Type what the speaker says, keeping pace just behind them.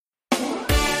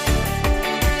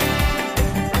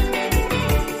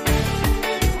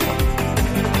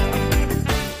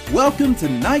Welcome to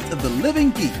Night of the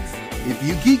Living Geeks. If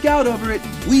you geek out over it,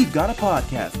 we've got a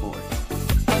podcast for it.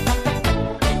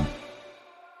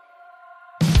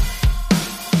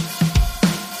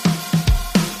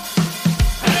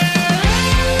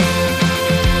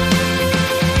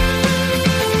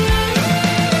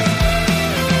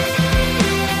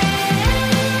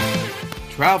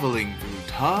 Traveling through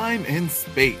time and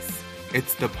space.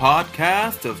 It's the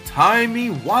podcast of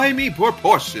timey-wimey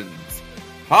proportions.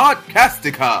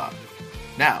 Podcastica.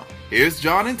 Now, here's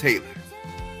John and Taylor.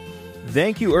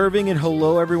 Thank you, Irving, and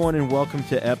hello, everyone, and welcome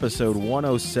to episode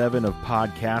 107 of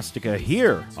Podcastica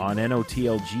here on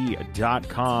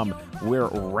NOTLG.com. We're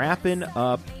wrapping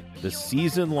up the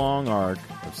season-long arc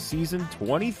of season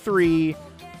 23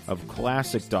 of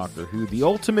classic Doctor Who, The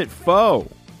Ultimate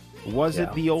Foe. Was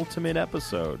it the ultimate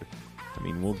episode? I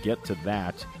mean, we'll get to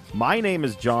that. My name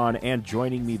is John, and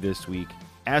joining me this week,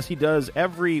 as he does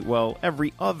every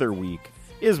other week,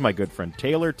 is my good friend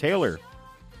Taylor. Taylor,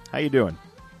 how you doing?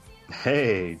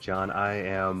 Hey, John,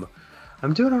 I'm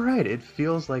doing all right. It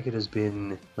feels like it has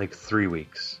been like 3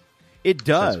 weeks. It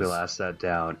does. Since we last sat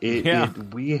down.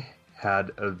 We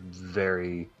had a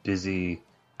very busy,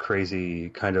 crazy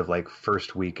kind of like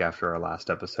first week after our last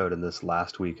episode, and this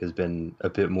last week has been a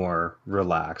bit more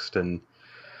relaxed, and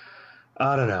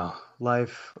I don't know,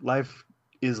 life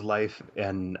is life,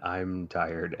 and I'm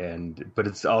tired, but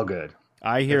it's all good.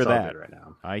 I hear that all good right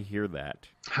now. I hear that.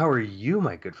 How are you,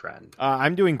 my good friend?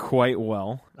 I'm doing quite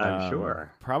well. I'm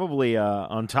sure. Probably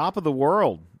on top of the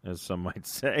world, as some might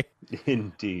say.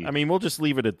 Indeed. I mean, we'll just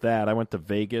leave it at that. I went to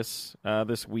Vegas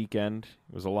this weekend.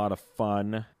 It was a lot of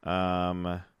fun.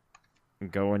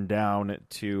 Going down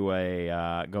to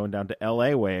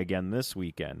LA way again this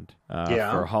weekend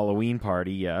for a Halloween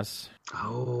party. Yes.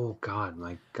 Oh God,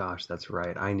 my gosh, that's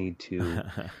right. I need to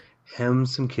hem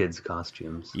some kids'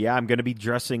 costumes. Yeah, I'm going to be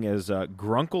dressing as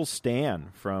Grunkle Stan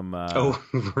from. Oh,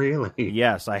 really?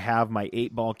 Yes, I have my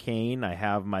 8-ball cane. I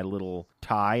have my little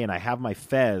tie, and I have my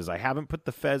fez. I haven't put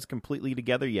the fez completely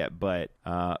together yet, but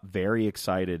very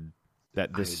excited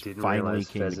that this finally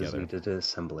came together. Needed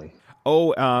assembly.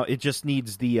 Oh, it just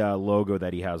needs the logo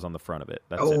that he has on the front of it.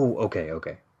 That's it.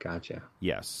 Okay. Gotcha.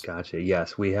 Yes. Gotcha.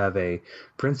 Yes, we have a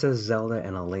Princess Zelda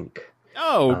and a Link.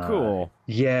 Oh, cool.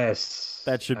 Yes.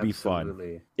 That should be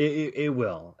fun. It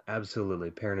will. Absolutely.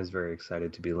 Perrin is very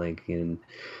excited to be Link and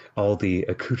all the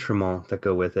accoutrements that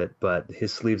go with it, but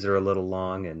his sleeves are a little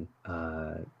long, and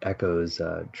Echo's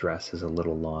dress is a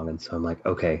little long, and so I'm like,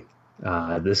 okay,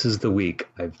 this is the week.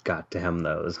 I've got to hem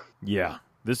those. Yeah,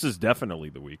 this is definitely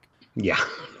the week. Yeah.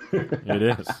 It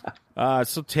is.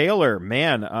 So Taylor,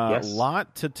 man, yes. A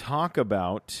lot to talk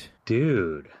about.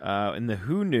 Dude. In the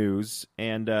Who news,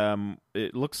 and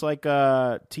it looks like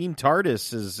Team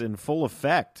TARDIS is in full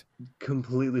effect.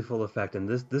 Completely full effect, and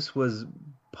this was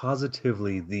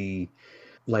positively the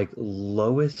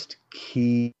lowest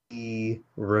key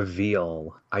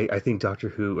reveal I think Doctor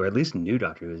Who, or at least new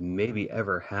Doctor Who, has maybe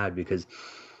ever had, because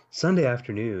Sunday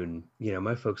afternoon,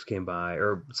 my folks came by,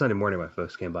 or Sunday morning, my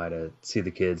folks came by to see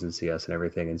the kids and see us and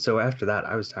everything. And so after that,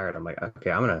 I was tired. I'm like,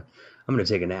 okay, I'm gonna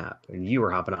take a nap. And you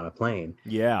were hopping on a plane.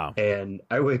 Yeah. And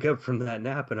I wake up from that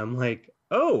nap, and I'm like,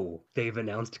 oh, they've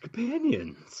announced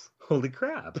companions. Holy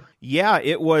crap. Yeah,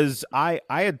 it was. I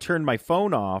had turned my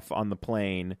phone off on the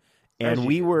plane, and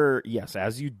we were, yes,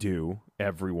 as you do,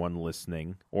 everyone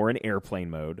listening, or in airplane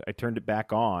mode. I turned it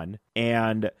back on,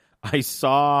 and I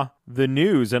saw the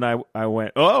news, and I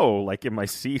went, oh, like in my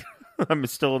seat. I'm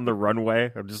still in the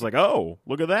runway. I'm just like, oh,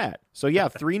 look at that. So yeah,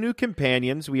 3 new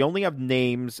companions. We only have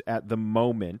names at the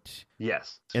moment.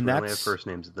 Yes. And we that's only have first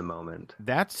names at the moment.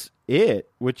 That's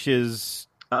it, which is...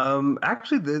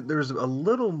 Actually, there's a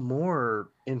little more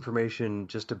information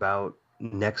just about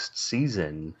next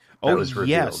season. That was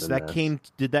yes,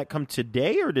 did that come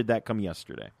today, or did that come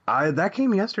yesterday? That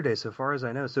came yesterday, so far as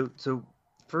I know. So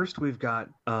first we've got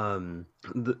I'm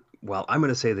going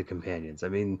to say the companions. I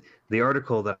mean, the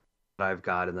article that I've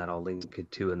got, and that I'll link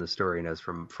it to in the story notes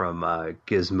from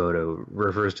Gizmodo,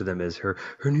 refers to them as her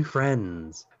new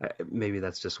friends. Maybe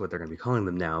that's just what they're going to be calling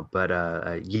them now. But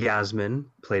Yasmin,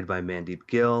 played by Mandeep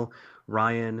Gill.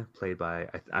 Ryan, played by,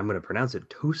 I'm going to pronounce it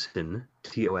Tosin,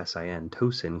 Tosin,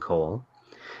 Tosin Cole.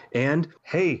 And,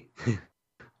 hey,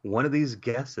 one of these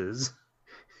guesses,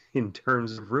 in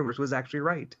terms of rumors, was actually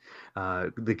right.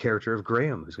 The character of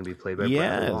Graham, who's going to be played by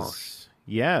Bradley Walsh.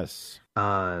 Yes.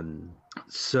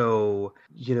 So,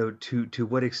 to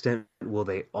what extent will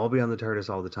they all be on the TARDIS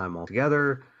all the time all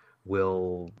together?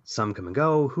 Will some come and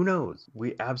go? Who knows?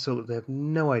 We absolutely have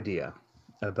no idea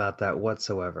about that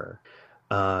whatsoever.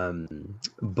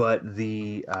 But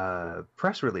the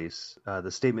press release,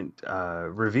 the statement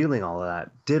revealing all of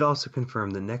that, did also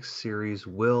confirm the next series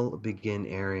will begin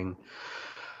airing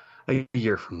a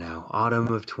year from now, autumn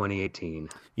of 2018.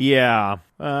 Yeah.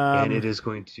 And it is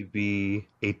going to be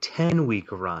a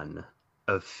 10-week run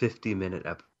of 50-minute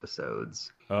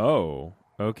episodes. Oh,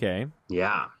 okay.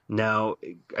 Yeah. Now,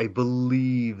 I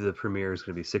believe the premiere is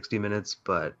going to be 60 minutes,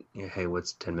 but hey,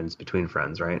 what's 10 minutes between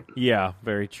friends, right? Yeah,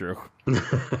 very true.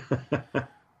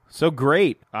 So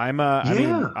great. I mean,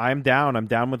 I'm down. I'm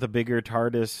down with a bigger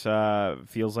TARDIS.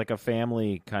 Feels like a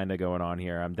family kind of going on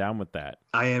here. I'm down with that.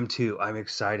 I am too. I'm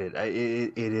excited.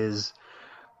 It is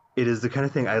the kind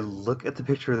of thing I look at the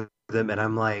picture of them and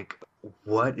I'm like,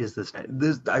 what is this?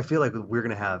 I feel like we're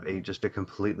going to have just a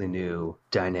completely new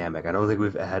dynamic. I don't think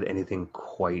we've had anything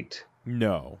quite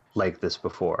like this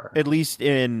before. At least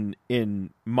in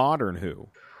modern Who.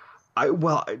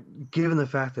 Given the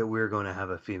fact that we're going to have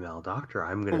a female doctor,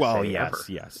 I'm going to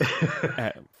say yes.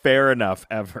 Fair enough,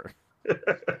 ever.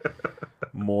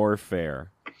 More fair.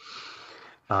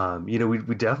 We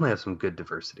definitely have some good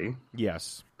diversity.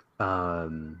 Yes. I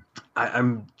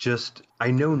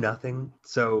know nothing,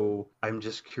 so I'm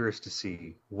just curious to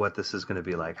see what this is going to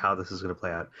be like, how this is going to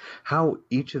play out, how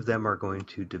each of them are going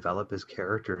to develop as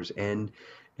characters and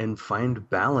find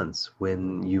balance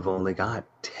when you've only got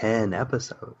 10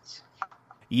 episodes.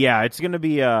 Yeah, it's going to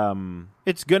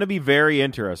be very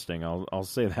interesting. I'll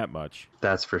say that much.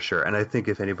 That's for sure. And I think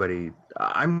if anybody,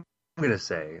 I'm going to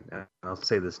say, and I'll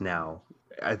say this now,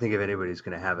 I think if anybody's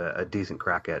going to have a decent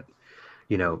crack at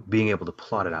being able to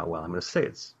plot it out well, I'm going to say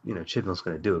it's, Chibnall's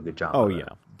going to do a good job. Oh, yeah,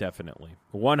 definitely.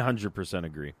 100%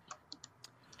 agree.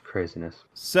 Craziness.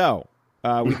 So,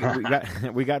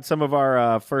 we got some of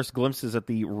our first glimpses at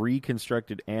the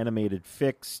reconstructed, animated,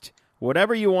 fixed,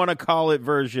 whatever you want to call it,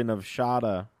 version of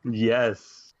Shada.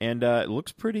 Yes. And it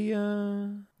looks pretty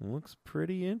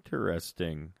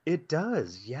interesting. It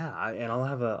does, yeah. And I'll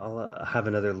have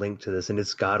another link to this, and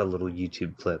it's got a little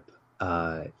YouTube clip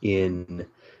in.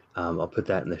 I'll put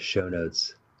that in the show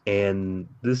notes. And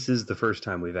this is the first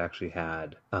time we've actually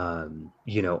had,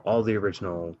 all the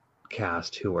original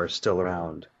cast who are still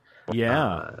around.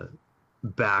 Yeah.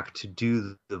 Back to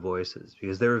do the voices,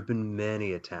 because there have been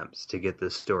many attempts to get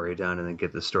this story done and then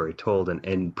get the story told.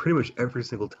 And pretty much every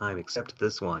single time except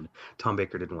this one, Tom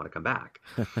Baker didn't want to come back.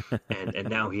 and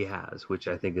now he has, which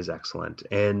I think is excellent.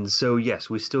 And so, yes,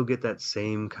 we still get that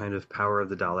same kind of Power of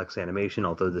the Daleks animation,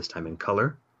 although this time in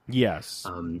color. Yes.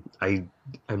 My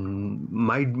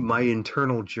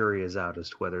internal jury is out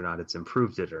as to whether or not it's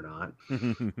improved it or not.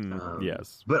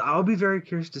 Yes. But I'll be very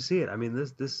curious to see it. I mean,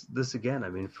 this again, I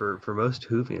mean, for most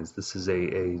Whovians, this is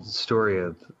a story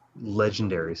of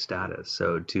legendary status.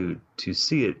 So to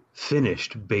see it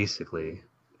finished, basically,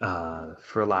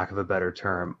 for lack of a better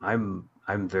term, I'm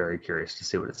very curious to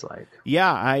see what it's like.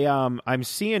 Yeah, I'm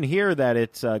seeing here that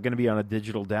it's going to be on a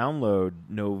digital download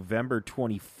November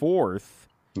 24th.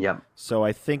 Yep. So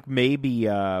I think maybe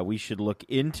we should look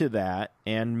into that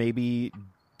and maybe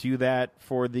do that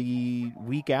for the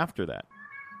week after that.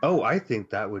 Oh, I think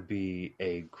that would be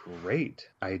a great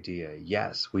idea.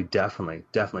 Yes, we definitely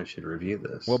should review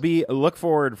this. Look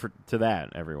forward to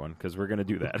that, everyone, because we're going to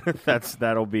do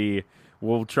that.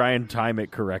 We'll try and time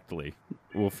it correctly.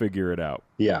 We'll figure it out.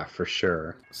 Yeah, for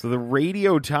sure. So the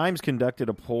Radio Times conducted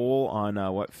a poll on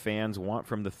what fans want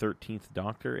from the 13th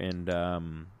Doctor,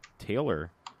 and Taylor,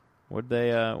 what'd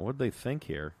they think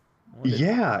here?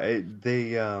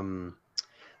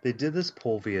 They did this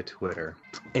poll via Twitter,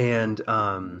 and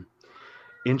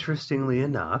interestingly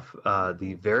enough,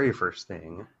 the very first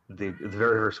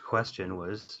question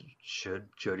was, should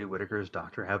Jodie Whittaker's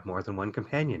Doctor have more than one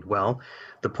companion? Well,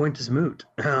 the point is moot,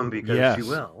 because she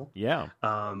will. Yeah.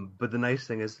 But the nice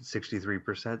thing is that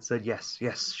 63% said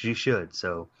yes, she should.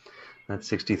 So that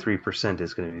 63%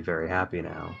 is going to be very happy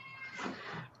now.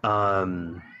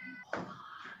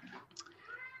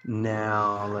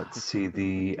 Now let's see,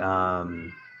 the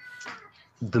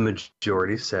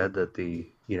majority said that hey,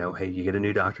 you get a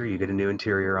new Doctor, you get a new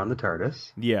interior on the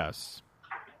TARDIS. Yes.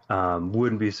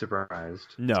 Wouldn't be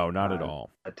surprised. No, not at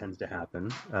all. That tends to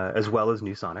happen, as well as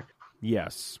new Sonic.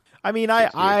 Yes. I mean,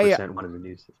 wanted the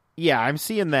new. Yeah, I'm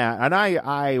seeing that, and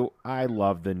I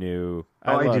love the new.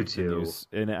 I do too.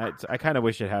 And I kind of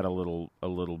wish it had a little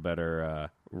better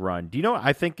run. Do you know what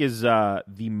I think is the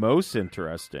most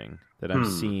interesting that I'm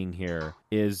seeing here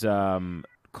is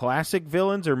classic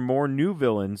villains or more new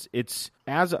villains. It's,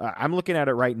 as I'm looking at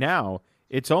it right now,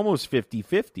 it's almost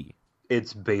 50-50.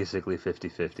 It's basically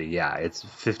 50-50. Yeah, it's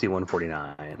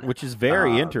 51-49. Which is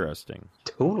very interesting.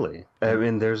 Totally. I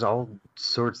mean, there's all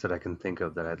sorts that I can think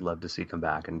of that I'd love to see come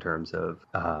back in terms of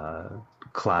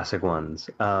classic ones.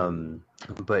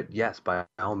 But yes, by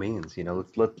all means,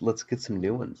 let's get some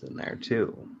new ones in there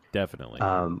too. Definitely.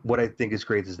 What I think is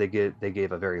great is they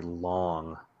gave a very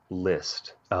long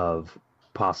list of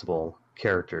possible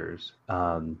characters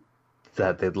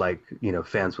that they'd like,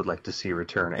 fans would like to see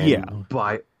return. And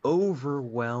by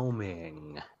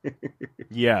overwhelming,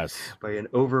 yes, by an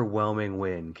overwhelming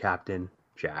win, Captain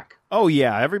Jack. Oh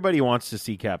yeah, everybody wants to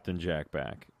see Captain Jack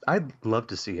back. I'd love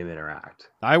to see him interact.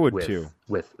 I would too.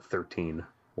 With 13,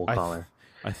 we'll call her.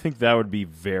 I think that would be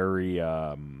very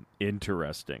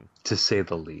interesting, to say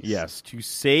the least. Yes, to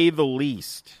say the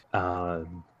least.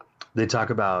 They talk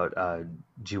about,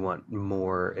 do you want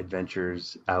more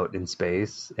adventures out in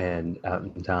space and out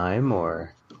in time,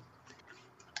 or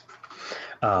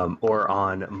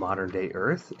on modern day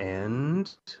Earth? And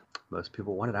most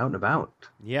people want it out and about.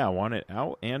 Yeah, I want it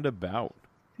out and about,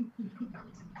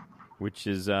 which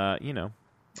is, I'm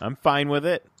fine with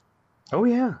it. Oh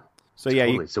yeah. So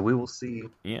totally. So we will see.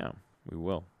 Yeah, we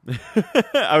will.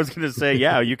 I was going to say,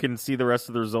 yeah, you can see the rest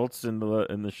of the results in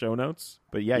the show notes.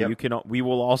 But yeah, we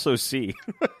will also see.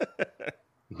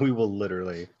 We will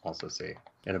literally also see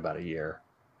in about a year.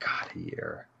 God, a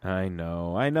year. I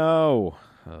know.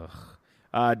 Ugh.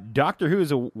 Doctor Who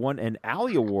has won an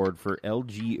Alley Award for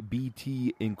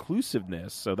LGBT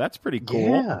inclusiveness, so that's pretty cool.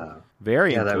 Yeah,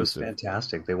 very inclusive. That was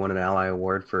fantastic. They won an Ally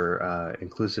Award for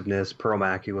inclusiveness. Pearl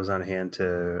Mackie was on hand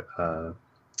to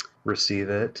receive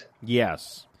it.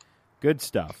 Yes, good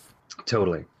stuff.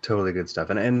 Totally good stuff.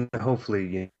 And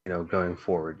hopefully, going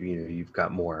forward, you've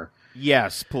got more.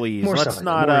 Yes, please. More let's stuff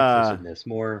not more inclusiveness,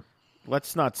 more.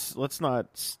 Let's not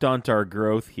stunt our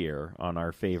growth here on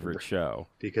our favorite show.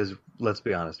 Because let's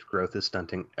be honest, growth is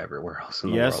stunting everywhere else in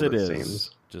the world. Yes, it is.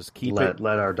 Seems. Just keep let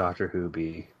our Doctor Who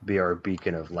be our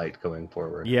beacon of light going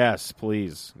forward. Yes,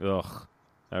 please. Ugh,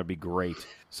 that would be great.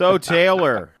 So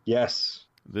Taylor, yes.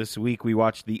 This week we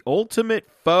watched The Ultimate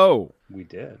Foe. We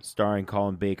did. Starring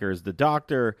Colin Baker as the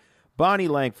Doctor, Bonnie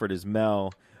Langford as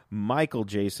Mel, Michael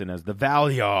Jason as the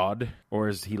Valeyard, or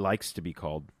as he likes to be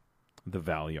called, the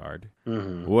Valeyard.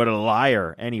 Mm-hmm. What a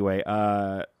liar. Anyway,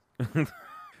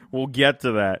 we'll get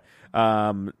to that.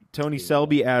 Tony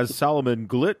Selby as Solomon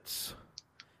Glitz,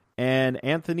 and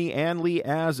Anthony Ainley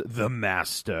as the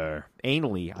Master.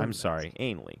 Ainley.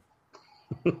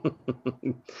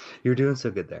 You're doing so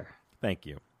good there. Thank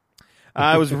you.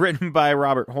 It was written by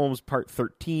Robert Holmes, Part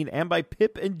 13, and by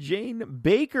Pip and Jane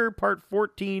Baker, Part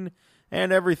 14,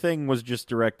 and everything was just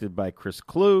directed by Chris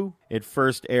Clue. It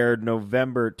first aired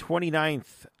November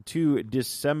 29th to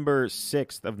December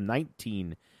 6th of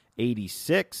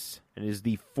 1986, and is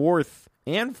the fourth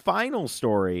and final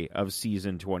story of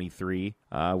Season 23.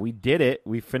 We did it.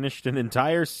 We finished an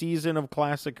entire season of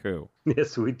Classic Who.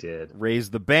 Yes, we did. Raise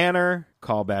the banner,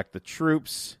 call back the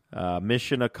troops,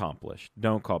 mission accomplished.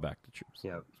 Don't call back the troops.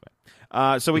 Yep.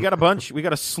 So we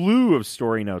got a slew of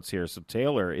story notes here. So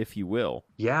Taylor, if you will.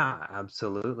 Yeah,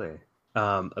 absolutely.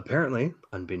 Apparently,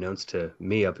 unbeknownst to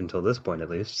me up until this point at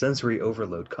least, sensory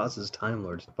overload causes Time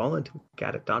Lords to fall into a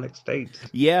catatonic state.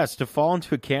 Yes, to fall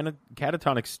into a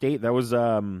catatonic state. That was,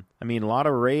 a lot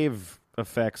of rave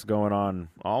effects going on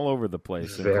all over the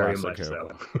place. Very in much Who.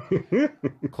 So.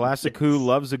 Classic Who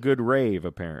loves a good rave,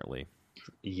 apparently.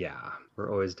 Yeah, we're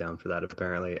always down for that.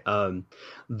 Apparently,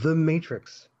 The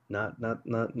Matrix, not a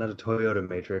Toyota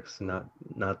Matrix, not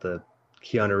the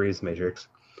Keanu Reeves Matrix.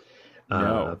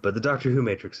 No. But the Doctor Who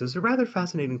Matrix is a rather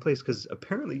fascinating place because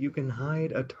apparently you can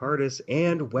hide a TARDIS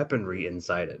and weaponry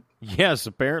inside it. Yes,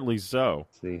 apparently so.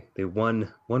 The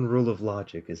one rule of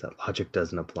logic is that logic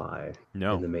doesn't apply in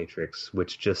the Matrix,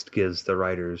 which just gives the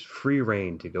writers free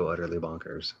rein to go utterly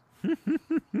bonkers.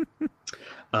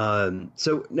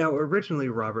 So now originally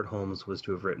Robert Holmes was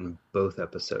to have written both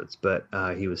episodes, but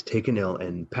he was taken ill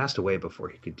and passed away before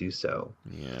he could do so.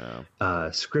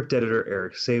 Yeah. Script editor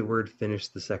Eric Sayward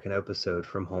finished the second episode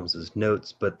from Holmes's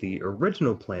notes, but the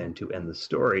original plan to end the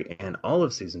story and all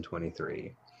of season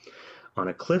 23 on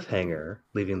a cliffhanger,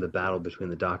 leaving the battle between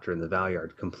the Doctor and the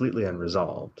Valeyard completely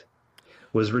unresolved,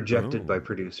 was rejected by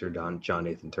producer John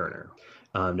Nathan Turner.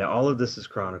 Now, all of this is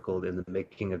chronicled in the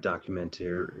making of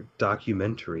documentary.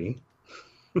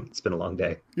 It's been a long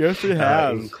day. Yes, it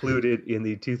has. Included in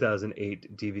the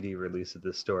 2008 DVD release of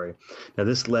this story. Now,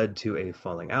 this led to a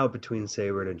falling out between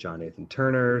Sayward and John Nathan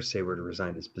Turner. Sayward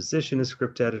resigned his position as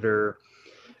script editor.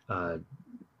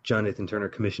 John Nathan Turner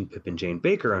commissioned Pip and Jane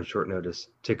Baker on short notice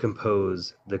to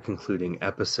compose the concluding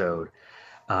episode.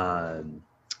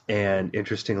 And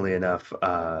interestingly enough,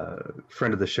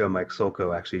 friend of the show, Mike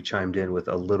Solko, actually chimed in with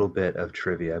a little bit of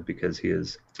trivia because he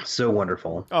is so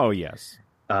wonderful Oh, yes.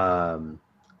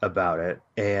 about it.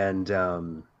 And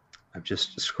I'm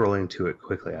just scrolling to it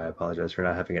quickly. I apologize for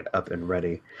not having it up and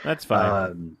ready. That's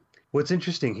fine. What's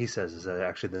interesting, he says, is that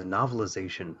actually the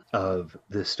novelization of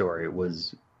this story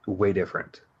was way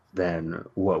different than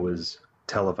what was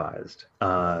televised.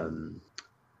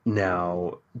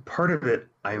 Now, part of it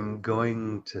I'm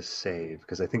going to save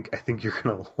because I think you're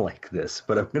gonna like this,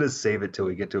 but I'm gonna save it till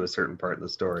we get to a certain part of the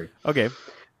story. Okay.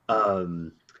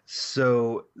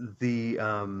 So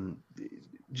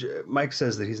Mike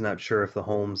says that he's not sure if the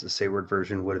Holmes Sayward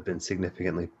version would have been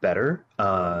significantly better.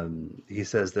 He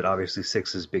says that obviously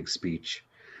Six's big speech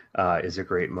is a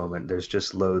great moment. There's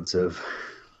just loads of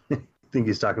I think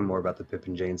he's talking more about the Pip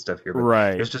and Jane stuff here, but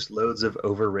Right. there's just loads of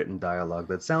overwritten dialogue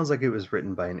that sounds like it was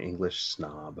written by an English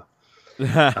snob.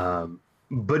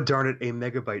 But darn it, a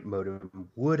megabyte modem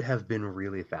would have been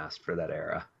really fast for that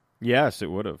era. Yes,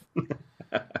 it would have.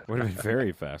 Would have been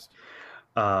very fast.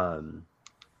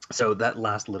 So that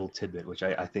last little tidbit, which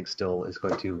I think still is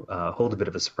going to hold a bit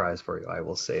of a surprise for you, I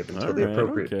will save until the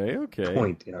appropriate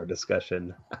point in our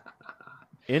discussion.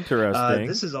 Interesting.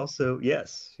 This is also,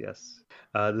 yes.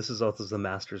 This is also the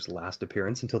Master's last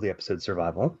appearance until the episode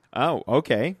Survival. Oh,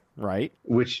 okay. Right.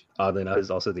 Which, oddly enough,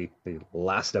 is also the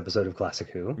last episode of Classic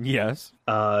Who. Yes.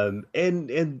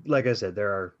 And like I said,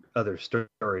 there are other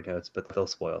story notes, but they'll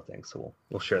spoil things, so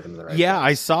we'll share them in the right Yeah,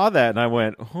 place. I saw that and I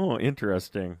went, oh,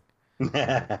 interesting.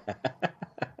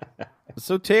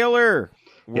 So Taylor,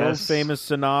 world famous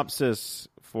synopsis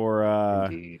for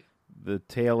Indeed. the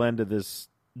tail end of this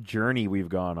journey we've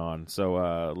gone on.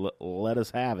 So let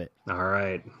us have it. All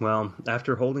right. Well,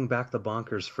 after holding back the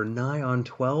bonkers for nigh on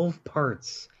 12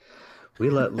 parts, we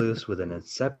let loose with an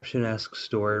Inception-esque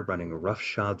story running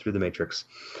roughshod through the Matrix.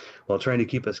 While trying to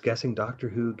keep us guessing, Doctor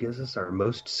Who gives us our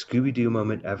most Scooby-Doo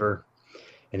moment ever.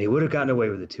 And he would have gotten away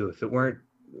with it, too, if it weren't,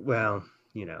 well,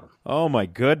 you know. Oh, my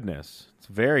goodness. It's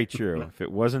very true. If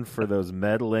it wasn't for those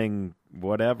meddling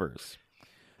whatevers.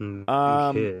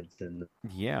 Kids and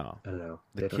Yeah. I don't know.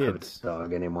 The They don't kids. have a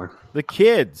dog anymore. The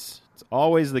kids. It's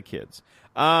always the kids.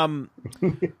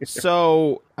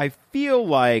 So I feel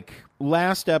like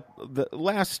the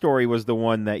last story was the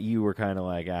one that you were kind of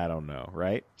like, I don't know,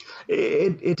 right?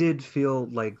 It did feel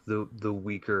like the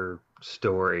weaker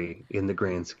story in the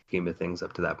grand scheme of things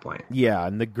up to that point. Yeah,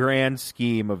 in the grand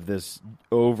scheme of this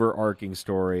overarching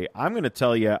story, I'm going to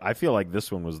tell you, I feel like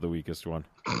this one was the weakest one.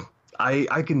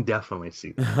 I can definitely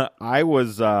see that. I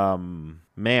was,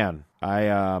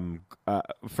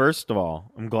 first of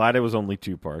all, I'm glad it was only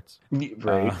 2 parts.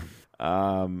 Right.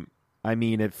 I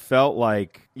mean, it felt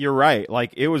like, you're right,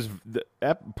 like it was,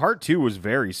 part 2 was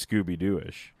very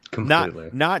Scooby-Doo-ish.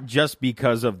 Completely. Not just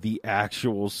because of the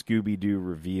actual Scooby-Doo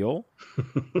reveal,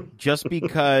 just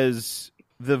because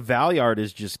the Valyard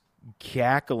is just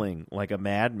cackling like a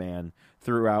madman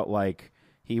throughout, like,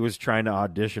 he was trying to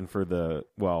audition for the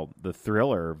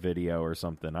Thriller video or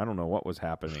something. I don't know what was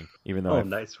happening, even though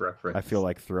nice reference. I feel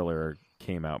like Thriller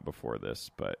came out before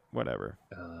this, but whatever.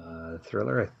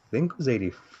 Thriller, I think, was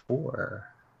 84,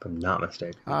 if I'm not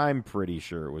mistaken. I'm pretty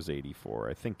sure it was 84.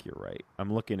 I think you're right.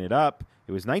 I'm looking it up.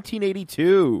 It was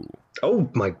 1982. Oh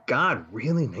my God!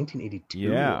 Really, 1982?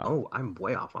 Yeah. Oh, I'm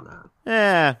way off on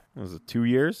that. Was it 2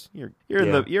 years? You're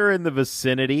in the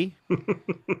vicinity.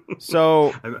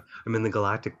 So I'm in the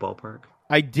galactic ballpark.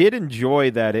 I did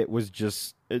enjoy that it was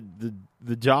just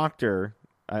the Doctor.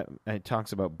 It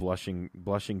talks about blushing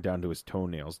down to his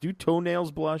toenails. Do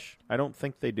toenails blush? I don't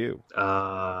think they do.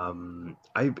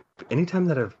 Anytime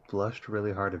that I've blushed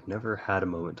really hard, I've never had a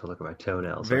moment to look at my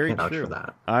toenails. Very I can't true. vouch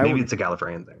for that. Maybe it's a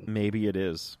Gallifreyan thing. Maybe it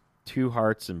is. 2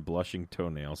 hearts and blushing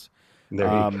toenails. There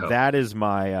you go. That is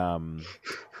my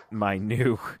my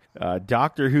new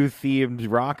Doctor Who themed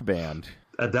rock band.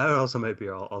 That also might be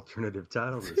our alternative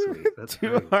title this week. That's 2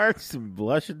 great. hearts and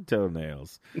blushing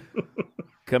toenails.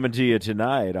 Coming to you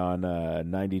tonight on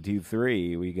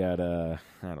 92.3. We got I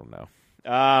don't know.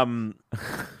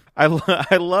 I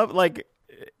love like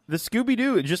the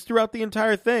Scooby-Doo just throughout the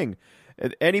entire thing.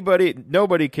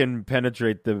 Nobody can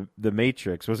penetrate the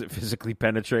Matrix. Was it physically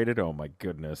penetrated? Oh my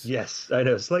goodness. Yes, I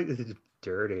know. Slightly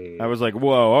dirty. I was like,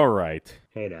 whoa, all right.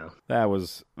 Hey now. That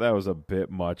was a bit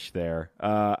much there.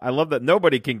 I love that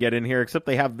nobody can get in here except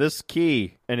they have this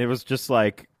key. And it was just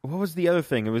like, what was the other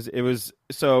thing? It was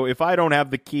so if I don't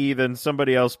have the key, then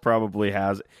somebody else probably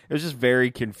has it. It was just very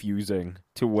confusing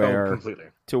to where completely.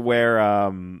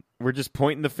 we're just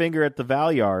pointing the finger at the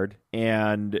Valyard,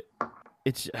 and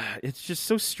it's just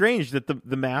so strange that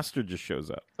the Master just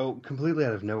shows up. Oh, completely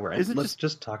out of nowhere. Is it Let's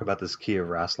just talk about this key of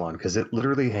Rassilon, because it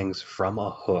literally hangs from a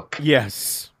hook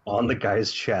Yes. on the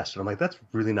guy's chest. And I'm like, that's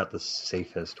really not the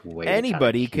safest way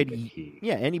Anybody to keep could, a key.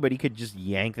 anybody could just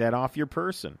yank that off your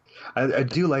person. I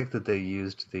do like that they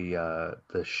used the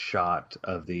shot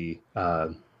of the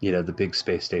the big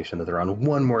space station that they're on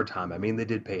one more time. I mean, they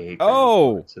did pay $8,000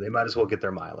 for it, so they might as well get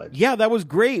their mileage. Yeah, that was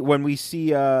great when we see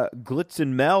Glitz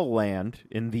and Mel land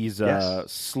in these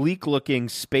Yes. sleek-looking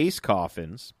space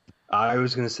coffins. I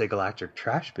was going to say galactic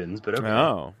trash bins, but okay.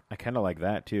 Oh, I kind of like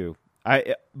that too.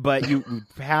 But you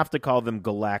have to call them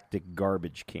galactic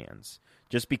garbage cans,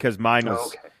 just because mine was. Oh,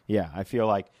 okay. Yeah, I feel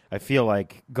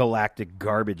like galactic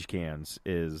garbage cans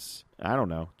is, I don't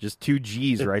know, just two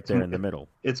G's right there in the middle.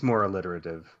 It's more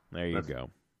alliterative. There you go.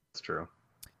 That's true.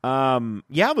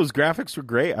 Yeah, those graphics were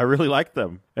great. I really liked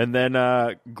them. And then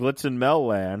Glitz and Mel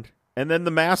land. And then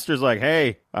the Master's like,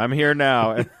 hey, I'm here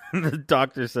now. And the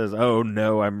Doctor says, oh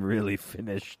no, I'm really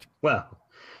finished. Well,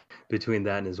 between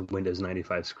that and his Windows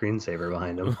 95 screensaver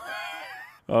behind him.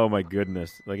 Oh my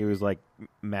goodness. Like it was like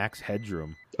Max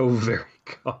Headroom. Oh, very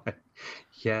God.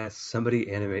 Yes,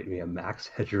 somebody animate me a Max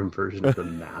Headroom version of the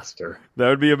Master. That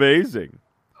would be amazing.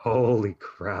 Holy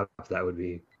crap, that would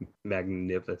be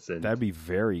magnificent. That'd be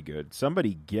very good.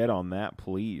 Somebody get on that,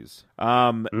 please.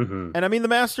 Mm-hmm. And I mean, the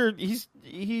Master, he's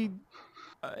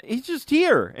just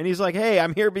here, and he's like, "Hey,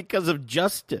 I'm here because of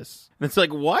justice." And it's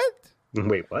like, what?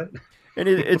 Wait, what? And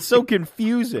it's so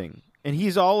confusing. And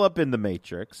he's all up in the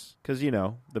Matrix because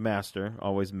the Master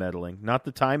always meddling, not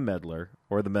the time meddler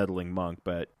or the meddling monk,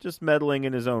 but just meddling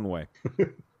in his own way.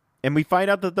 And we find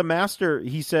out that the Master,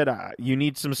 he said, you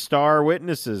need some star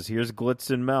witnesses. Here's Glitz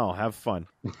and Mel. Have fun.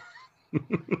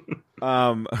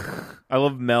 I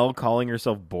love Mel calling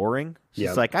herself boring.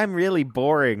 She's like, I'm really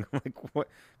boring. I'm like, what?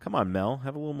 Come on, Mel.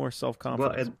 Have a little more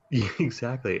self-confidence. Well,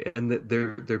 exactly. And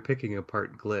they're picking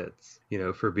apart Glitz,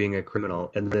 for being a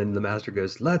criminal. And then the Master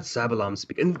goes, let Sabalam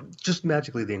speak. And just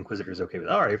magically the Inquisitor's okay with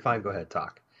it. All right, fine, go ahead,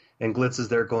 talk. And Glitz is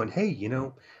there going, hey,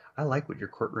 I like what your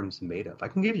courtroom's made of. I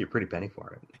can give you a pretty penny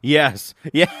for it. Yes.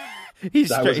 Yeah.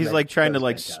 He's like trying to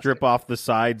fantastic. strip off the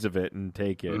sides of it and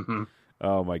take it. Mm-hmm.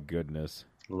 Oh my goodness.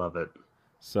 Love it.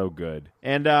 So good.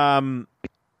 And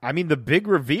I mean the big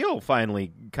reveal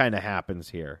finally kind of happens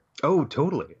here. Oh,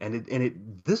 totally.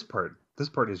 And this part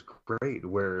is great,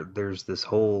 where there's this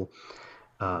whole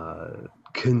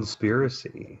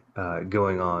conspiracy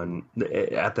going on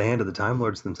at the hand of the Time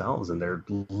Lords themselves, and they're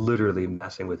literally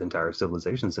messing with entire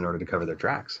civilizations in order to cover their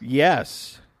tracks.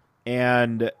 Yes.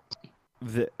 And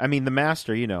the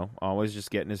Master, always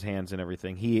just getting his hands in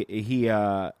everything.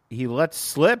 He lets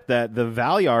slip that the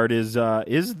Valyard is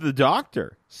the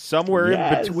Doctor somewhere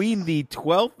in between the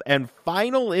 12th and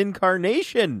final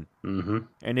incarnation. Mm-hmm.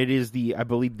 And it is I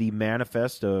believe the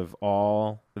manifest of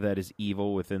all that is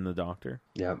evil within the Doctor.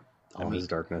 Yep. All his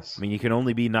darkness. I mean, you can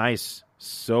only be nice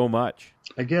so much.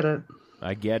 I get it.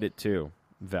 I get it too,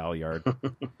 Valyard.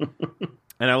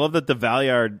 And I love that the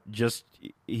Valyard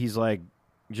he's like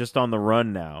just on the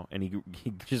run now, and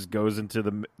he just goes into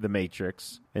the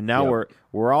Matrix. And now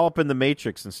we're all up in the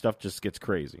Matrix, and stuff just gets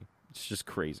crazy. It's just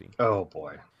crazy. Oh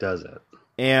boy, does it.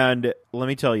 And let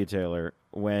me tell you, Taylor,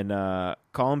 when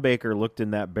Colin Baker looked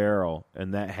in that barrel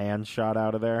and that hand shot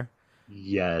out of there,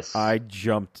 yes, I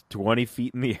jumped 20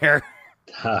 feet in the air.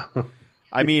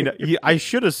 I mean, I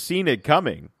should have seen it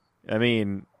coming. I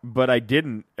mean, but I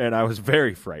didn't, and I was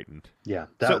very frightened. Yeah,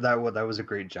 that was a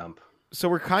great jump. So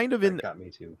we're kind of got me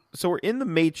too. So we're in the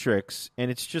Matrix,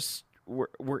 and it's just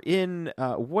we're in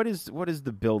what is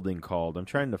the building called? I'm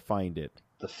trying to find it.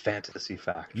 The Fantasy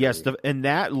Factory. Yes, and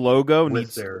that logo with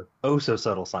needs their oh so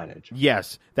subtle signage.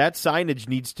 Yes, that signage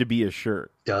needs to be a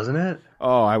shirt, doesn't it?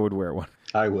 Oh, I would wear one.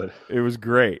 I would. It was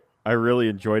great. I really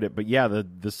enjoyed it. But yeah, the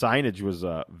signage was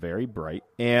very bright,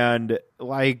 and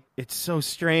like it's so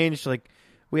strange. Like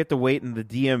we have to wait in the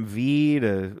DMV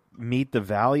to meet the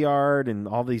Valyard, and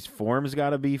all these forms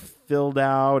got to be filled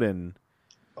out. And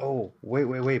oh,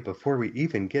 wait! Before we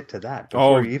even get to that,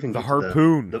 the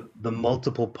harpoon, the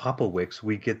multiple Popowicks,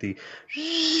 we get the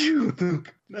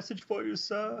message for you,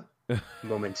 sir.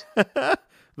 Moment.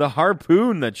 The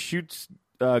harpoon that shoots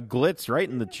Glitz right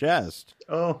in the chest.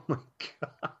 Oh my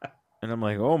god! And I'm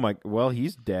like, oh my, well,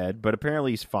 he's dead, but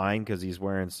apparently he's fine because he's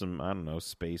wearing some, I don't know,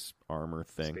 space armor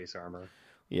thing. Space armor.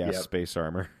 Yeah, yep. Space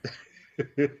armor.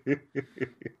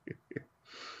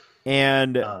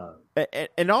 And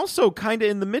also kind of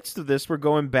in the midst of this, we're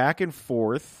going back and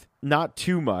forth, not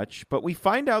too much, but we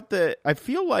find out that I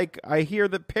feel like I hear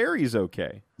that Perry's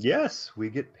okay. Yes, we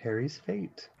get Perry's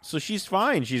fate. So she's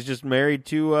fine. She's just married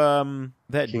to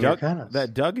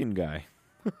that Duggan guy.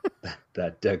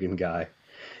 That Duggan guy.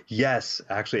 Yes,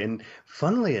 actually, and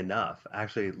funnily enough,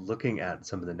 actually looking at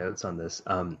some of the notes on this,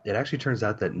 it actually turns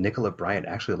out that Nicola Bryant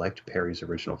actually liked Perry's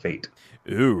original Fate.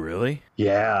 Ooh, really?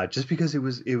 Yeah, just because it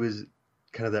was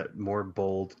kind of that more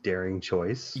bold, daring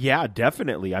choice. Yeah,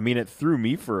 definitely. I mean, it threw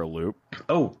me for a loop.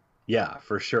 Oh, yeah,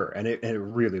 for sure, and it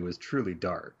really was truly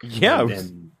dark. Yeah,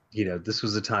 and this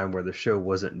was a time where the show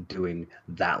wasn't doing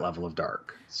that level of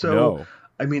dark. So. No.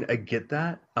 I mean, I get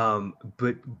that,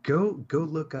 but go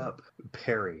look up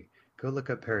Perry. Go look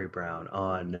up Perry Brown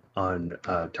on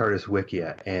TARDIS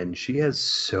Wikia, and she has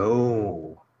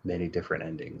so many different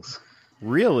endings.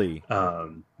 Really?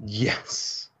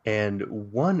 Yes, and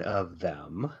one of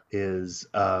them is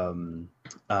from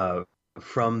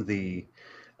the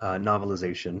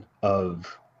novelization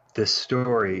of this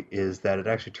story is that it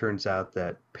actually turns out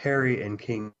that Perry and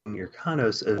King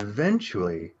Yrcanos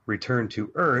eventually return to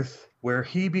Earth, where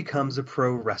he becomes a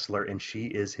pro wrestler and she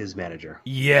is his manager.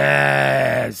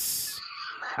 Yes!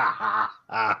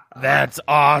 That's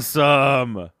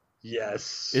awesome!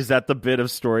 Yes. Is that the bit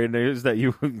of story news that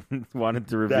you wanted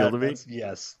to reveal to me?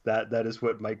 Yes, that is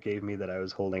what Mike gave me that I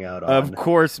was holding out on. Of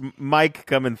course, Mike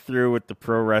coming through with the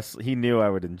pro wrestling. He knew I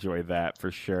would enjoy that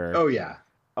for sure. Oh, yeah.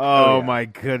 Oh, yeah. My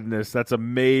goodness, that's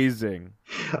amazing.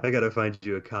 I gotta find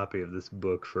you a copy of this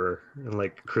book for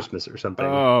like Christmas or something.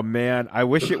 Oh man, I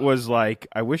wish there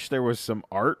was some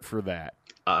art for that.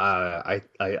 I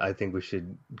think we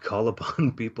should call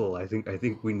upon people. I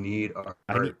think we need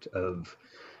art of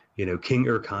King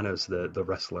Yrcanos, the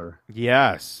wrestler.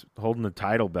 Yes, holding the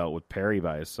title belt with Perry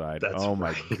by his side. That's right.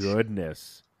 My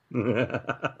goodness.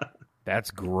 That's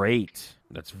great.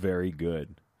 That's very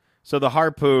good. So the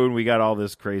harpoon, we got all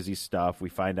this crazy stuff. We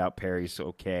find out Perry's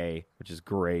okay, which is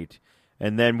great.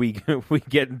 And then we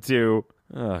get into,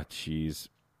 oh, jeez.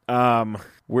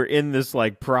 We're in this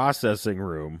like processing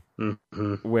room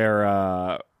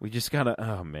where we just gotta,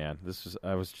 oh man,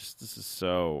 I was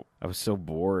so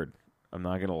bored. I'm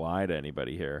not gonna lie to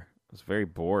anybody here. I was very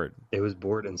bored. It was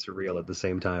bored and surreal at the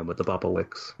same time with the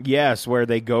Bopalix. Yes, where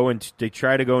they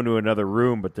try to go into another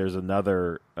room, but there's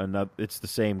another, it's the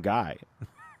same guy.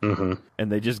 Mm-hmm.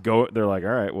 And they just go, they're like, all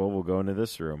right, well, we'll go into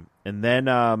this room. And then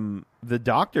the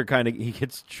doctor he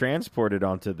gets transported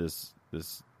onto this,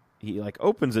 he like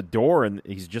opens a door and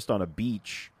he's just on a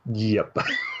beach. Yep.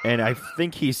 And I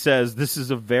think he says, this is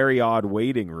a very odd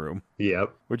waiting room.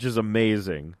 Yep. Which is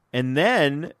amazing. And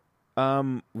then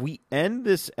we end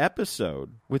this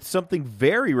episode with something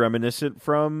very reminiscent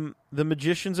from The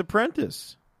Magician's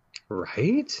Apprentice.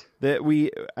 Right?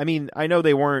 I know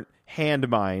they weren't hand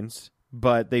mines,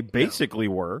 but they basically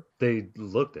were. They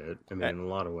looked it, in a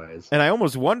lot of ways. And I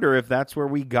almost wonder if that's where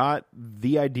we got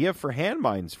the idea for hand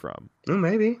mines from. Oh,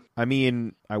 maybe. I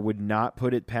mean, I would not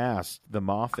put it past the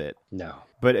Moffat. No.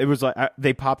 But it was like,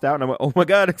 they popped out and I went, oh my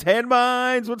God, it's hand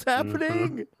mines. What's happening?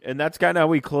 Mm-hmm. And that's kind of how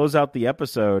we close out the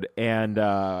episode. And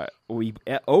we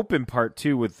open part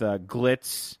 2 with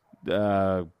Glitz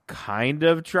kind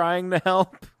of trying to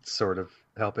help. Sort of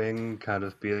helping, kind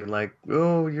of being like,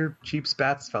 oh, your cheap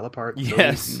spats fell apart.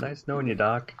 Yes. So nice knowing you,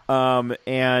 Doc.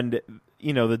 And,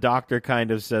 the doctor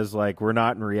kind of says, like, we're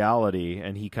not in reality,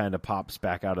 and he kind of pops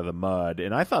back out of the mud.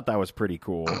 And I thought that was pretty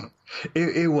cool.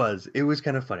 It was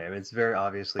kind of funny. I mean, it's very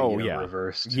obviously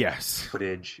reversed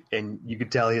footage. And you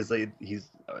could tell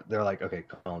they're like, okay,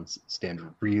 Colin, stand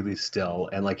really still.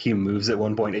 And, like, he moves at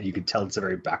one point, and you could tell it's a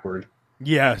very backward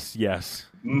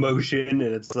motion.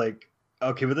 And it's like,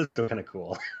 okay, but that's still kind of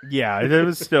cool. Yeah, it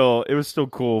was still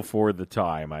cool for the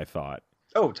time, I thought.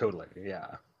 Oh, totally,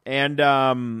 yeah. And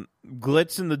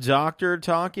Glitz and the Doctor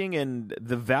talking, and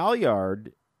the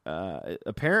Valyard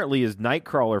apparently is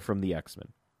Nightcrawler from the X-Men.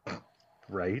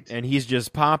 Right. And he's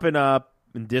just popping up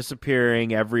and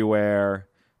disappearing everywhere,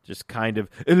 just kind of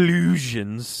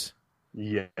illusions.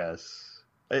 Yes.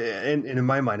 And in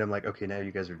my mind, I'm like, okay, now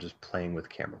you guys are just playing with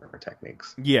camera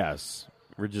techniques. Yes.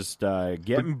 We're just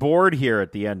getting bored here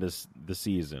at the end of the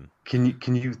season. Can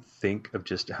you think of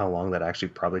just how long that actually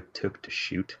probably took to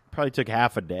shoot? Probably took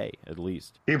half a day, at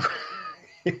least.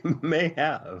 It may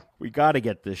have. We got to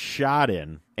get this shot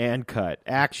in and cut,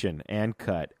 action, and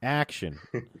cut, action.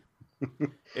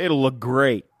 It'll look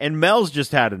great. And Mel's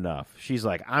just had enough. She's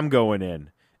like, I'm going in.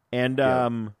 And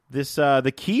this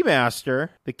the Keymaster,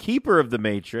 the keeper of the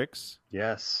Matrix.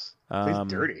 Yes. He's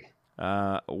dirty.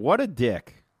 What a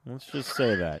dick. Let's just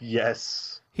say that.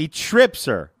 Yes. He trips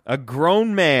her, a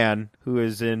grown man who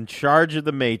is in charge of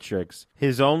the Matrix.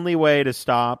 His only way to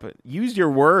stop, use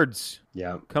your words.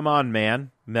 Yeah. Come on,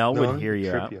 man. Mel would hear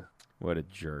you out. What a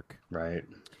jerk. Right.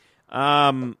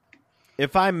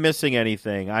 If I'm missing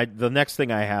anything, the next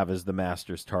thing I have is the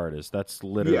Master's TARDIS. That's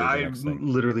literally the next thing.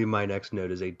 Literally, my next note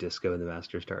is a disco in the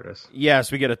Master's TARDIS.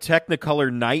 Yes, we get a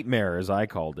Technicolor nightmare, as I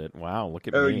called it. Wow, look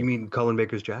at me. Oh, you mean Colin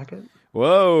Baker's jacket?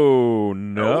 Whoa,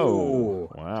 no.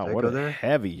 Oh, wow, what a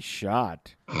heavy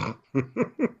shot.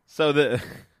 So the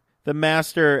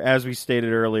Master, as we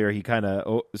stated earlier, he kind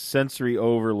of sensory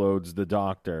overloads the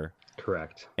Doctor.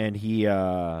 Correct. And he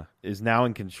is now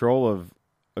in control of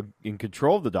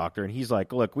the Doctor, and he's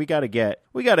like, look, we gotta get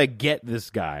this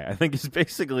guy. I think is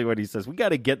basically what he says. We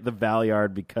gotta get the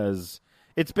Valeyard, because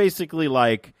it's basically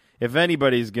like, if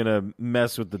anybody's gonna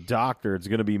mess with the Doctor, it's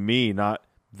gonna be me, not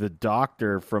the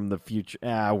Doctor from the future.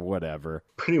 Whatever.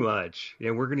 Pretty much.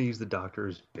 Yeah, we're gonna use the Doctor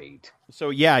as bait. So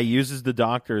yeah, he uses the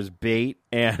Doctor as bait,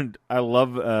 and I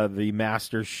love the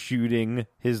Master shooting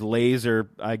his laser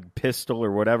pistol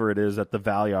or whatever it is at the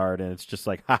Valeyard, and it's just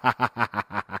like, ha ha ha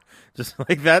ha ha, just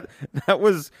like that. That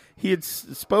was, he had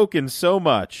spoken so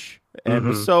much and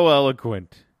was so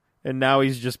eloquent, and now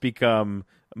he's just become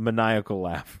maniacal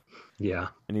laugh. Yeah.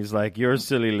 And he's like, you're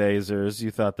silly lasers.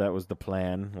 You thought that was the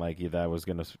plan. Like, that was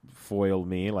going to foil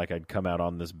me. Like, I'd come out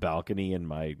on this balcony in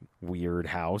my weird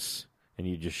house, and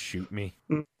you just shoot me.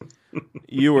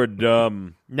 You were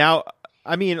dumb. Now,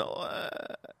 I mean,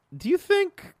 do you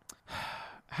think...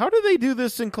 How do they do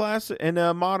this in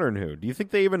Modern Who? Do you think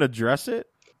they even address it?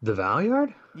 The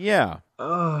Valeyard? Yeah.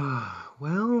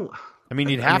 Well... I mean,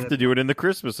 you'd have to do it in the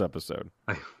Christmas episode.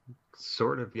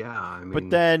 Sort of, yeah. I mean, but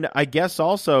then I guess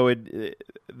also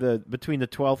between the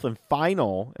 12th and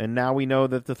final, and now we know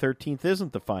that the 13th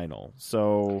isn't the final.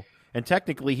 So, and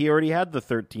technically he already had the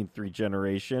 13th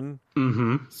regeneration.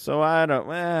 Mm-hmm. So I don't.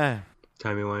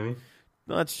 Timey-wimey.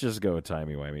 Let's just go with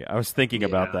timey-wimey. I was thinking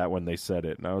about that when they said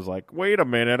it, and I was like, wait a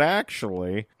minute,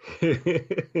 actually.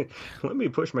 Let me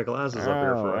push my glasses up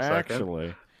here for a second.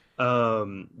 Actually.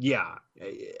 Yeah.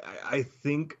 I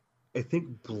think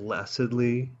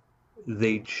blessedly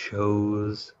they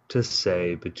chose to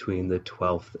say between the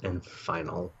 12th and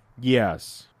final.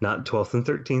 Yes. Not 12th and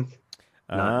 13th.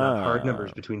 Not hard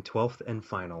numbers, between 12th and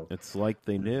final. It's like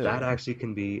they knew. That actually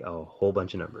can be a whole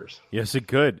bunch of numbers. Yes, it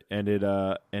could, and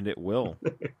it will.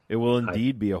 It will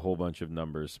indeed be a whole bunch of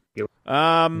numbers. But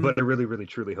I really, really,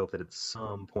 truly hope that at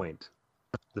some point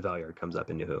the Valeyard comes up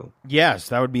in New Who. Yes,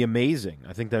 that would be amazing.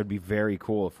 I think that would be very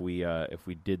cool if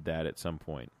we did that at some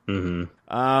point.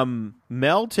 Mm-hmm.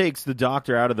 Mel takes the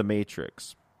Doctor out of the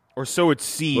Matrix, or so it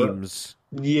seems.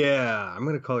 Well, yeah, I'm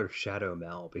going to call her Shadow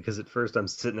Mel, because at first I'm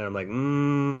sitting there, I'm like,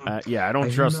 yeah, I don't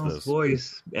trust Mel's this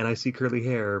voice, and I see curly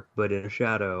hair, but in a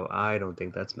shadow, I don't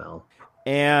think that's Mel.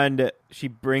 And she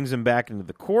brings him back into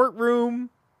the courtroom,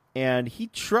 and he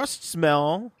trusts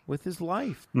Mel with his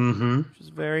life, which is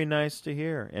very nice to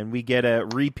hear. And we get a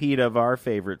repeat of our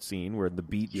favorite scene where the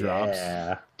beat drops.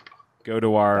 Go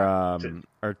to our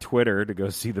Twitter to go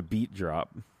see the beat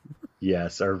drop.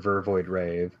 Yes, our Vervoid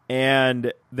rave.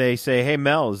 And they say, hey,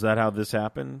 Mel, is that how this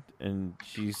happened? And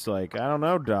she's like, I don't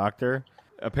know, Doctor.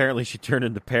 Apparently she turned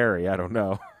into Perry. I don't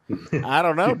know. I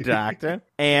don't know, Doctor.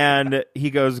 And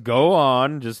he goes, go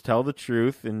on, just tell the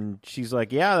truth. And she's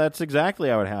like, yeah, that's exactly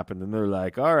how it happened. And they're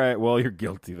like, all right, well, you're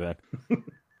guilty then.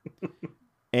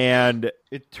 And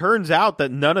it turns out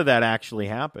that none of that actually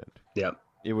happened. Yep.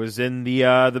 It was in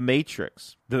the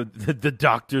Matrix. The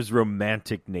Doctor's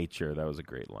romantic nature. That was a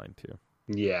great line, too.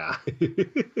 Yeah.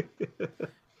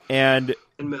 And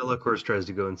Mel, of course, tries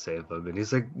to go and save him. And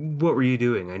he's like, what were you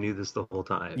doing? I knew this the whole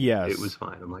time. Yes. It was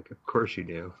fine. I'm like, of course you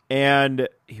knew. And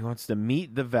he wants to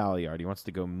meet the Valeyard. He wants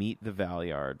to go meet the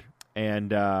Valeyard.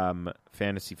 And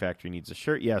Fantasy Factory needs a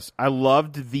shirt. Yes. I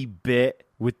loved the bit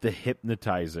with the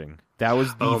hypnotizing. That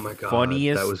was the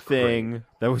funniest thing. Great.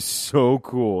 That was so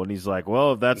cool. And he's like,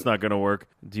 well, if that's not going to work,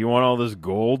 do you want all this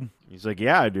gold? He's like,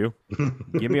 yeah, I do.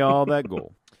 Give me all that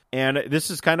gold. And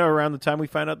this is kind of around the time we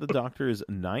find out the Doctor is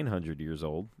 900 years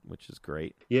old, which is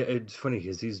great. Yeah, it's funny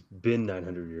because he's been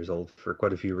 900 years old for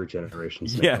quite a few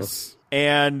regenerations now. Yes.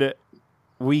 And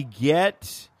we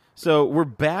get... So we're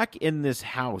back in this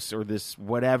house, or this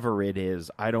whatever it is.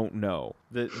 I don't know.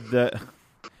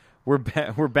 We're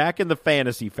back in the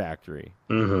Fantasy Factory.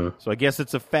 Mm-hmm. So I guess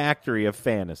it's a factory of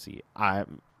fantasy.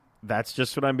 That's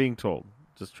just what I'm being told.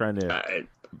 Just trying to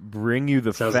bring you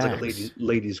the facts. Sounds like a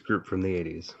ladies group from the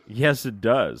 80s. Yes, it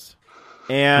does.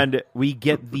 And we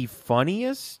get the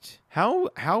funniest. How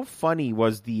funny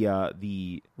was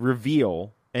the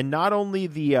reveal, and not only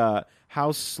the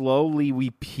how slowly we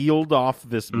peeled off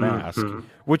this mask,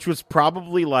 which was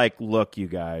probably like, look, you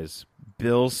guys,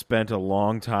 Bill spent a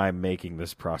long time making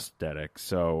this prosthetic,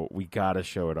 so we got to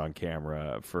show it on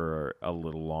camera for a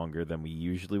little longer than we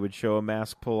usually would show a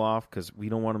mask pull off, because we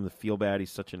don't want him to feel bad.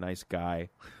 He's such a nice guy.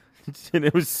 And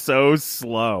it was so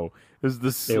slow. It was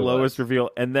the slowest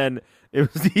reveal. And then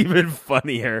it was even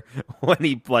funnier when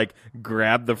he like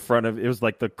grabbed the front of it. Was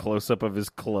like the close-up of his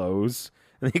clothes,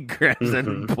 and he grabs it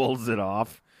and pulls it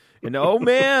off. And oh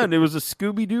man, it was a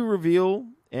Scooby-Doo reveal.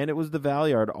 And it was the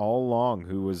Valeyard all along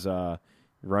who was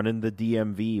running the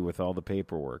DMV with all the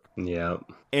paperwork. Yeah.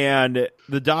 And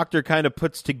the Doctor kind of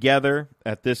puts together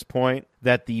at this point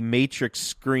that the Matrix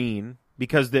screen,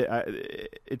 because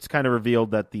it's kind of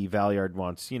revealed that the Valeyard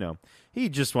wants, he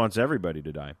just wants everybody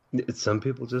to die. Some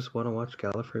people just want to watch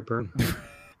Gallifrey burn.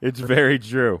 It's very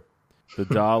true. The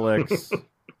Daleks,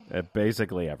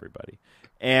 basically everybody.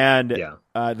 And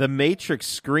the Matrix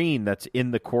screen that's in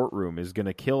the courtroom is going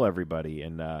to kill everybody,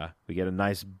 and we get a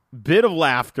nice bit of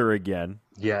laughter again.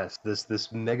 Yes, this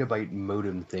megabyte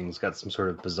modem thing's got some sort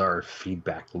of bizarre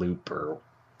feedback loop or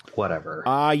whatever.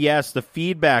 Yes, the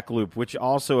feedback loop, which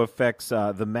also affects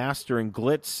the Master and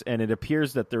Glitz, and it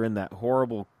appears that they're in that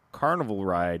horrible carnival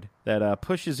ride that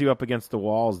pushes you up against the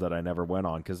walls that I never went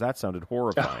on, because that sounded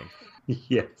horrifying.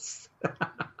 Yes.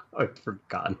 I'd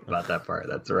forgotten about that part.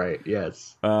 That's right.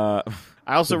 Yes. I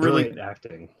also really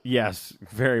acting. Yes,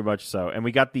 very much so. And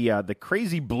we got the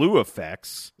crazy blue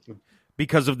effects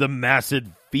because of the massive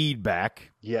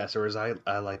feedback. Yes, or as I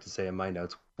like to say in my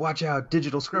notes, watch out,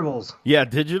 digital scribbles. Yeah,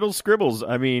 digital scribbles.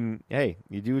 I mean, hey,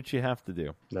 you do what you have to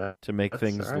do to make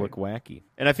things look wacky.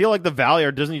 And I feel like the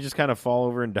Valeyard, doesn't he just kind of fall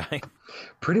over and die?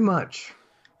 Pretty much.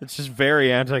 It's just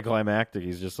very anticlimactic.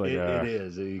 He's just like... It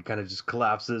is. He kind of just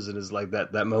collapses and is like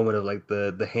that moment of like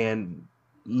the hand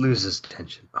loses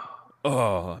tension.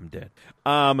 Oh, I'm dead.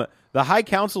 The High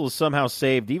Council is somehow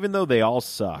saved, even though they all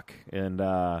suck. And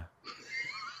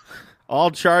all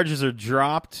charges are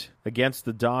dropped against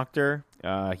the Doctor.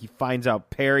 He finds out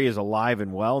Perry is alive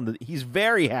and well, and he's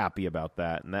very happy about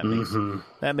that. And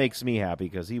that makes me happy,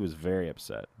 because he was very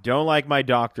upset. Don't like my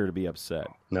Doctor to be upset.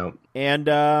 No.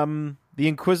 And... the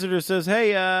Inquisitor says, hey,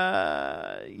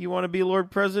 you want to be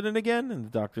Lord President again? And the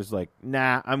Doctor's like,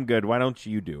 nah, I'm good. Why don't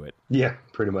you do it? Yeah,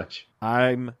 pretty much.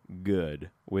 I'm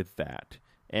good with that.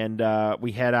 And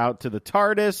we head out to the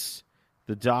TARDIS.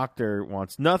 The Doctor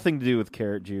wants nothing to do with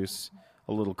carrot juice.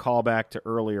 A little callback to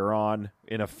earlier on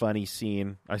in a funny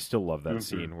scene. I still love that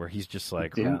scene where he's just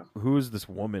like, who is this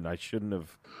woman? I shouldn't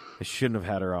have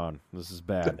had her on. This is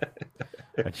bad.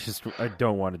 I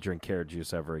don't want to drink carrot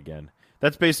juice ever again.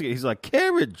 That's basically, he's like,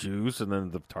 carrot juice, and then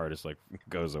the TARDIS like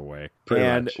goes away. Pretty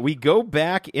much. We go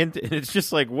back into, and it's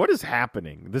just like, what is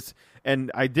happening?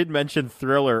 And I did mention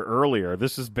Thriller earlier.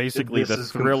 This is basically the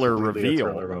Thriller reveal.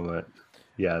 A Thriller moment.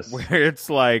 Yes. Where it's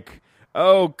like,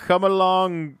 oh, come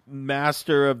along,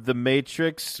 Master of the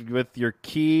Matrix, with your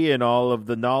key and all of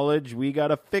the knowledge. We got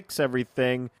to fix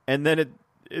everything. And then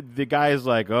the guy is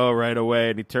like, oh, right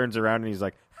away. And he turns around and he's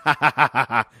like, ha, ha, ha, ha,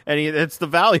 ha. And it's the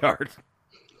Valeyard.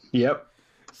 Yep.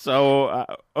 So,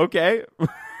 okay.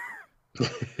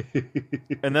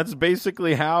 And that's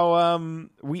basically how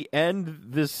we end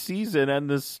this season and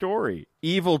this story.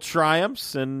 Evil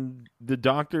triumphs, and the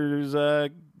Doctor's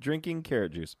drinking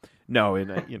carrot juice. No,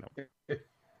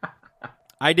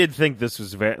 I did think this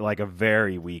was a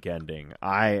very weak ending.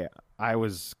 I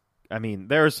mean,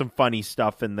 there was some funny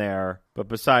stuff in there, but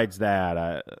besides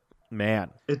that,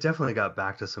 man, it definitely got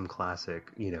back to some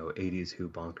classic, 80s Who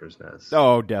bonkersness.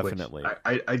 Oh, definitely.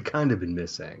 I'd kind of been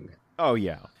missing. Oh,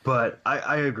 yeah. But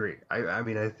I agree. I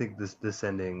mean, I think this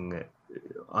ending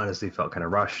honestly felt kind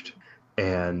of rushed,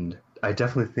 and I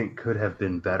definitely think could have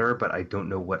been better, but I don't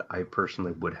know what I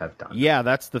personally would have done. Yeah,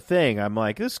 that's the thing. I'm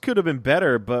like, this could have been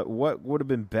better, but what would have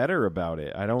been better about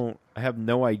it? I have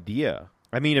no idea.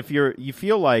 I mean, if you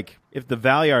feel like if the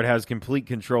Valeyard has complete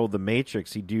control of the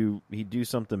Matrix, he'd do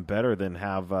something better than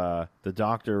have the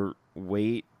Doctor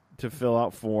wait to fill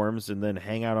out forms and then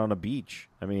hang out on a beach.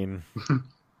 I mean,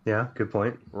 yeah, good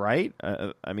point. Right?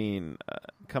 I mean,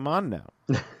 come on now.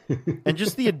 And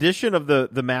just the addition of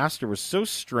the Master was so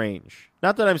strange.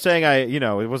 Not that I'm saying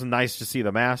it wasn't nice to see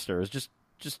the Master. It was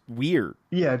just weird.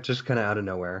 Yeah, just kind of out of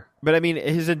nowhere. But I mean,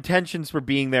 his intentions for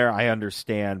being there, I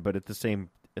understand. But at the same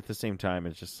time,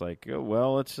 it's just like, oh,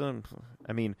 well, it's.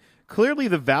 I mean, clearly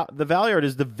the Valeyard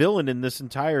is the villain in this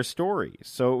entire story.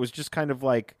 So it was just kind of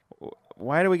like,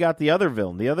 why do we got the other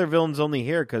villain? The other villain's only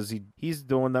here because he's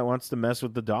the one that wants to mess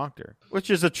with the Doctor, which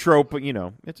is a trope. But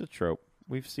it's a trope.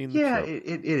 We've seen. The trope.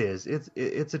 It is.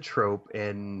 It's a trope,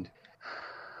 and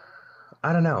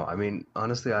I don't know. I mean,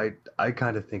 honestly, I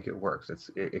kind of think it works.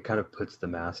 It kind of puts the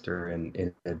master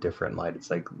in a different light. It's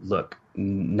like, look,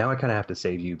 now I kind of have to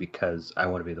save you because I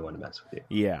want to be the one to mess with you.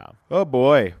 Yeah. Oh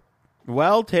boy.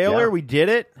 Well, Taylor, we did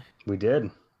it. We did.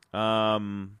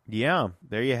 Yeah,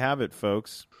 there you have it,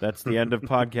 folks. That's the end of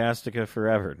Podcastica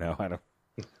forever. No, I don't.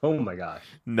 Oh my gosh.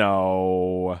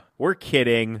 No, we're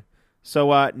kidding.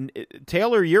 So,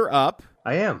 Taylor, you're up.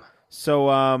 I am.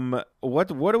 So, what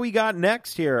do we got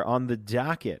next here on the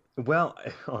docket? Well,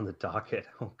 on the docket.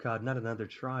 Oh God, not another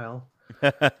trial.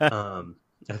 I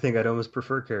think I'd almost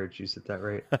prefer carrot juice at that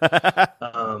rate.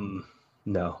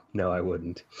 No, I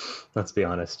wouldn't. Let's be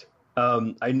honest.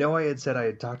 I know I had said I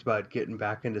had talked about getting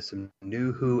back into some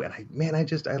new Who, and I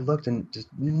looked and just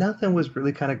nothing was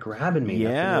really kind of grabbing me.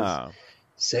 Yeah.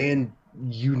 Saying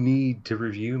you need to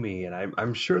review me, and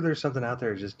I'm sure there's something out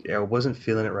there. Just I wasn't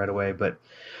feeling it right away, but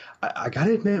I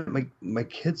gotta admit, my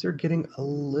kids are getting a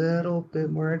little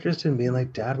bit more interested in being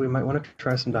like, Dad, we might want to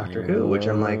try some Doctor Who, which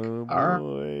I'm like,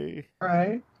 all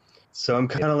right. So I'm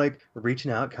kind of like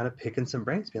reaching out, kind of picking some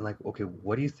brains, being like, okay,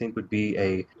 what do you think would be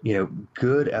a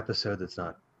good episode that's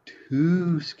not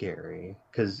too scary?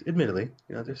 Because admittedly,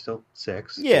 there's still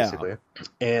 6, basically,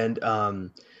 and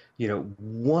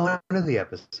one of the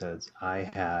episodes I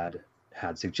had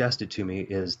suggested to me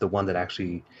is the one that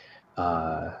actually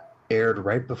aired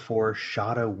right before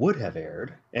Shada would have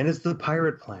aired, and it's The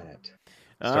Pirate Planet.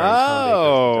 Starring Tom Baker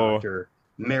as Doctor,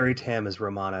 Mary Tam as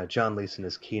Romana, John Leeson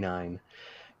as K9.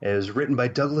 It was written by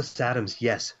Douglas Adams.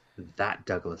 Yes, that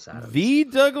Douglas Adams. The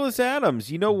Douglas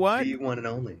Adams. You know what? The one and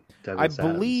only Douglas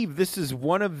Adams. Believe this is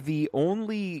one of the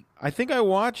only... I think I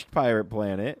watched Pirate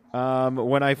Planet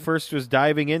when I first was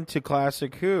diving into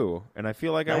Classic Who, and I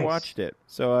feel like I watched it.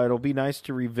 So it'll be nice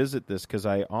to revisit this because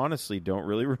I honestly don't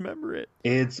really remember it.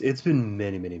 It's been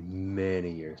many, many, many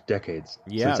years, decades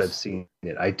since I've seen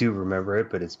it. I do remember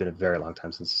it, but it's been a very long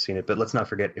time since I've seen it. But let's not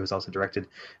forget, it was also directed,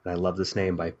 and I love this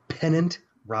name, by Pennant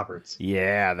Roberts.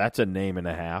 Yeah, that's a name and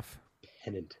a half.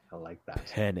 Pennant. I like that.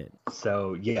 Pennant.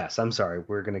 So, yes, I'm sorry.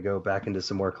 We're going to go back into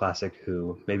some more Classic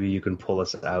Who. Maybe you can pull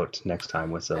us out next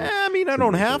time with some... I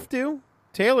don't have to.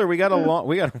 Taylor, we got a long...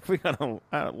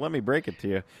 let me break it to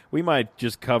you. We might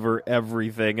just cover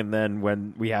everything, and then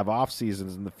when we have off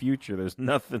seasons in the future, there's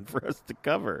nothing for us to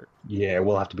cover. Yeah,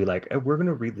 we'll have to be like, we're going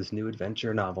to read this new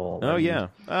adventure novel. Oh, yeah.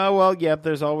 Well, yeah,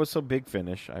 there's always some Big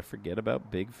Finish. I forget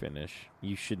about Big Finish.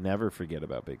 You should never forget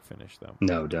about Big Finish, though.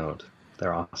 No, don't.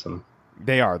 They're awesome.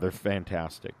 They are. They're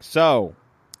fantastic. So...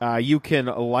 you can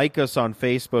like us on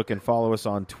Facebook and follow us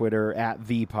on Twitter at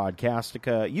The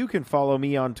Podcastica. You can follow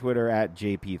me on Twitter at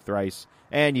JP Thrice.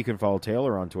 And you can follow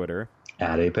Taylor on Twitter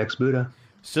at Apex Buddha.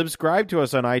 Subscribe to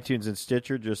us on iTunes and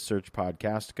Stitcher. Just search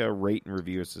Podcastica. Rate and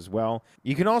review us as well.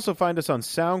 You can also find us on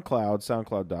SoundCloud,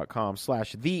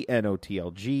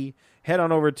 soundcloud.com/TheNOTLG. Head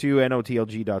on over to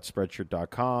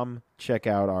notlg.spreadshirt.com. Check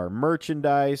out our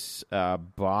merchandise.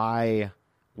 Buy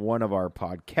one of our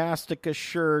Podcastica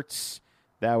shirts.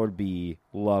 That would be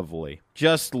lovely.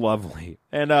 Just lovely.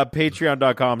 And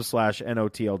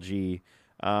patreon.com/NOTLG.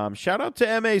 Shout out to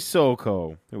M.A.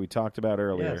 Soko, who we talked about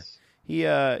earlier.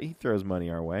 Yes. He throws money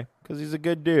our way because he's a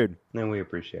good dude. And we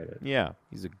appreciate it. Yeah,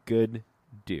 he's a good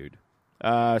dude.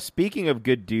 Speaking of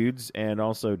good dudes and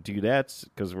also dudettes,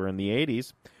 because we're in the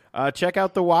 80s, check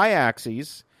out the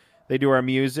Y-Axes. They do our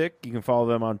music. You can follow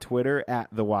them on Twitter at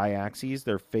the Y-Axes,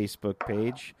 their Facebook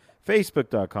page.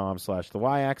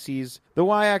 Facebook.com/the-Y-Axes,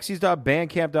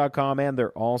 theyAxes.bandcamp.com, and they're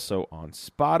also on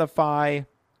Spotify.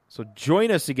 So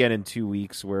join us again in 2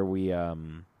 weeks where we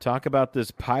talk about this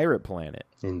Pirate Planet.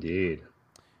 Indeed.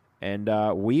 And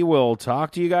we will talk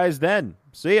to you guys then.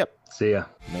 See ya. See ya.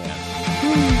 Man.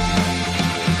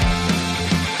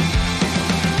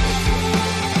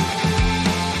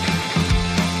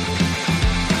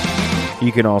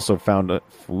 You can also found a...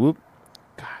 Whoop.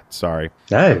 God, sorry.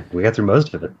 Hey, we got through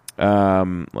most of it.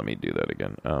 Let me do that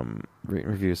again. Rate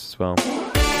and reviews as well.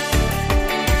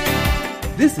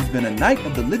 This has been a Night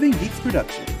of the Living Geeks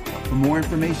production. For more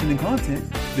information and content,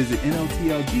 visit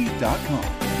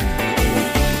NOTLG.com.